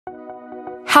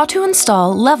How to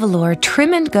install LEVOLOR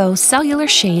Trim+Go Cellular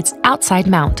Shades outside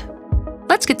mount.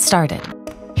 Let's get started.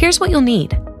 Here's what you'll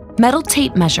need: metal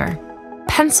tape measure,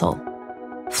 pencil,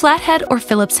 flathead or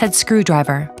Phillips head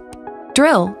screwdriver,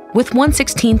 drill with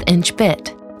 1/16 inch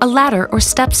bit, a ladder or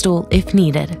step stool if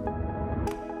needed.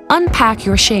 Unpack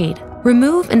your shade.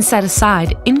 Remove and set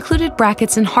aside included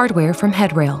brackets and hardware from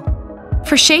headrail.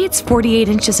 For shades 48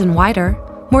 inches and wider,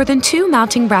 more than 2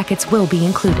 mounting brackets will be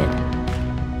included.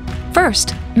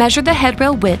 First, measure the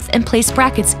headrail width and place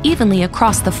brackets evenly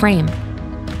across the frame.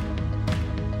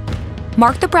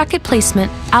 Mark the bracket placement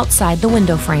outside the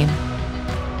window frame.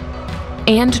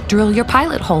 And drill your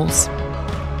pilot holes.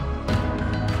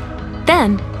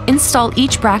 Then, install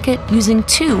each bracket using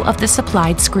 2 of the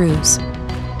supplied screws.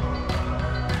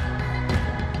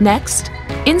 Next,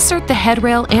 insert the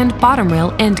headrail and bottom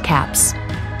rail end caps.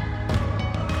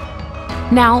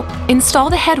 Now, install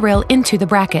the headrail into the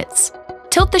brackets.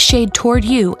 Tilt the shade toward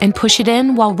you and push it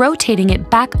in while rotating it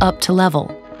back up to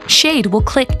level. Shade will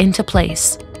click into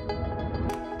place.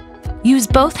 Use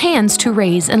both hands to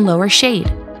raise and lower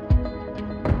shade.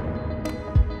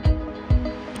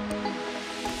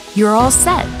 You're all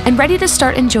set and ready to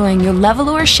start enjoying your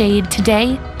LEVOLOR shade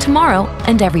today, tomorrow,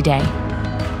 and every day.